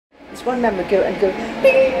notes. One man would go and go,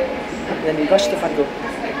 bing, and then he'd rush to the front and go,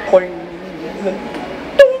 boing, and then,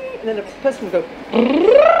 ding, and then a person would go, and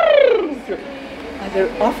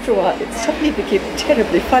then after a while it suddenly became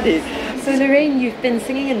terribly funny. So Lorraine, you've been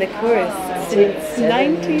singing in the chorus since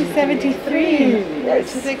 1973,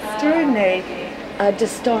 which is extraordinary.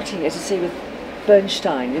 Just starting, as I say, with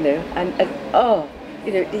Bernstein, you know, and oh,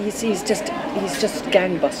 you know, he's just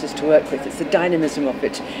gangbusters to work with. It's the dynamism of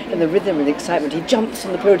it and the rhythm and the excitement. He jumps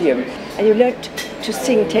on the podium, and you learnt to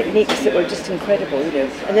sing techniques that were just incredible, you know.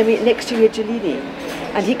 And then next year we had Giulini,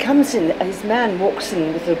 and he comes in, and his man walks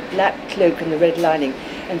in with a black cloak and the red lining,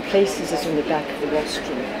 and places us on the back of the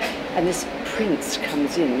rostrum. And this prince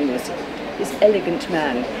comes in, you know, this elegant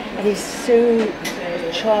man, and he's so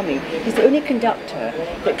charming. He's the only conductor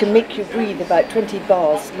that can make you breathe about 20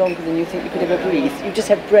 bars longer than you think you could ever breathe. You just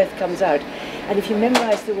have breath comes out. And if you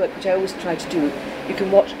memorise the work, which I always try to do, you can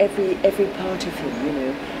watch every part of him, you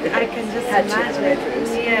know. I can just imagine.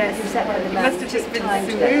 Yes. It must have just been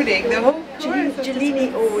swooning the whole chorus.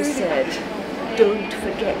 Giulini always said, don't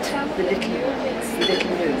forget the little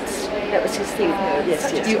notes. That was his thing.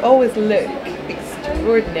 Yes. You always look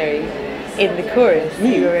extraordinary in the chorus.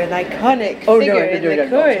 You were an iconic figure in the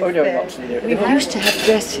chorus. We used to have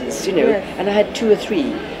dresses, you know, and I had 2 or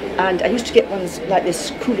 3. And I used to get ones like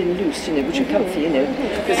this, cool and loose, you know, which are comfy, you know,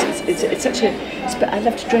 because it's such a. But I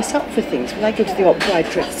love to dress up for things. When I go to the opera, I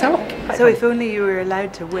dress up. So if only you were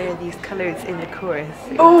allowed to wear these colours in the chorus,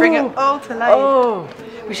 it would bring it all to life. Oh,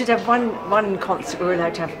 we should have one concert where we're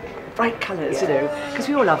allowed to have bright colours, you know, because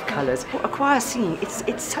we all love colours. A choir singing,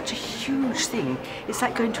 it's such a huge thing. It's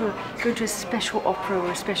like going to a special opera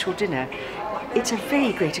or a special dinner. It's a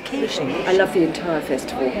very great occasion. I love the entire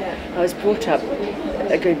festival. I was brought up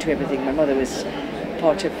going to everything. My mother was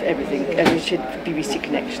part of everything, and she had BBC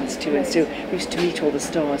connections too, and so we used to meet all the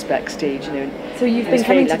stars backstage, you know. So you've been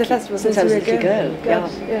coming to the festival since I was a little girl.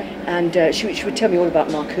 Yeah. And she would tell me all about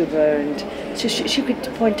Mark Huber, and so she could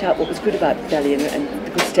point out what was good about ballet and the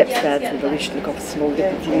good steps there from Baryshnikov and all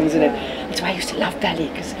different things, you know. And so I used to love ballet,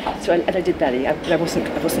 and I did ballet, but I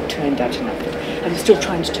wasn't turned out enough. I'm still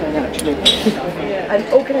trying to turn out, you know.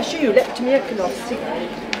 And can I show you Leptomirkanov?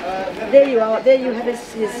 There you are. There you have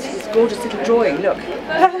his gorgeous little drawing. Look,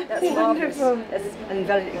 that's wonderful. And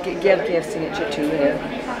Gergiev signature too. You know.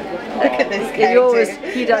 Look at this character.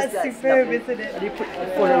 He does that. That's superb, isn't it? And you put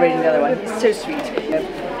Lorraine in the other one. He's so sweet.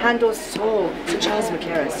 Handel's Saul, Sir Charles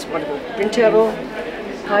Mackerras, wonderful. Bryn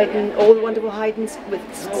Haydn, all the wonderful Haydns with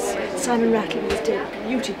Simon Rattle with his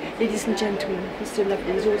beauty. Ladies and gentlemen, he's so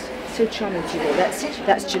lovely. He's always so charming to you. That's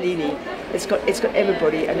Giulini. It's got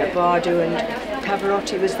everybody, and Abbado and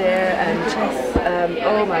Pavarotti was there, and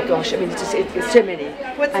oh my gosh, I mean it's so many.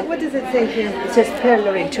 What does it say here? It says Per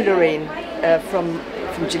Lorraine to Lorraine from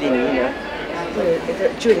Giulini, you know.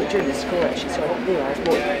 During the score actually, so I didn't realise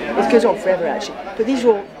more. It goes on forever actually. But these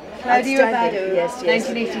are all Claudio Abbado, yes.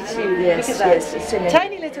 1982. Yes, look at that. yes. So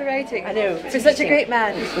Tiny little writing. I know. For such a great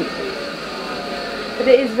man. But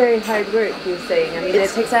it is very hard work, you're saying. I mean,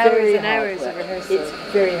 it takes hours and hours of rehearsal. It's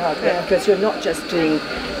very hard work because you're not just doing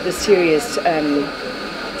the serious,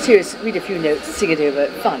 read a few notes, sing it over,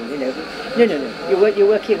 fun, you know. No. You're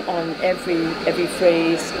working on every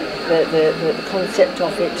phrase, the concept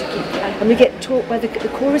of it. And we get taught by the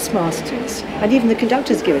chorus masters, and even the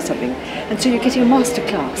conductors give us something. And so you're getting a master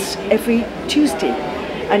class every Tuesday,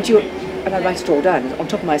 and I write it all down on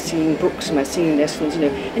top of my singing books and my singing lessons, you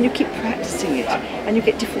know. And you keep practicing it, and you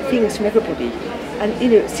get different things from everybody. And you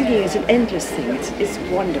know, singing is an endless thing. It's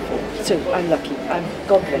wonderful. So I'm lucky.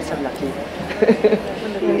 God bless. I'm lucky.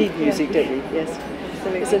 We need music, don't we? Yes.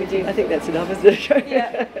 So I think that's enough, isn't it?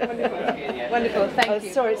 Yeah, wonderful. Thank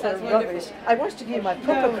you. Sorry, it's rubbish. I wanted to give you my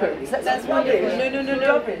proper praise. That's wonderful.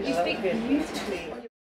 No. You speak beautifully.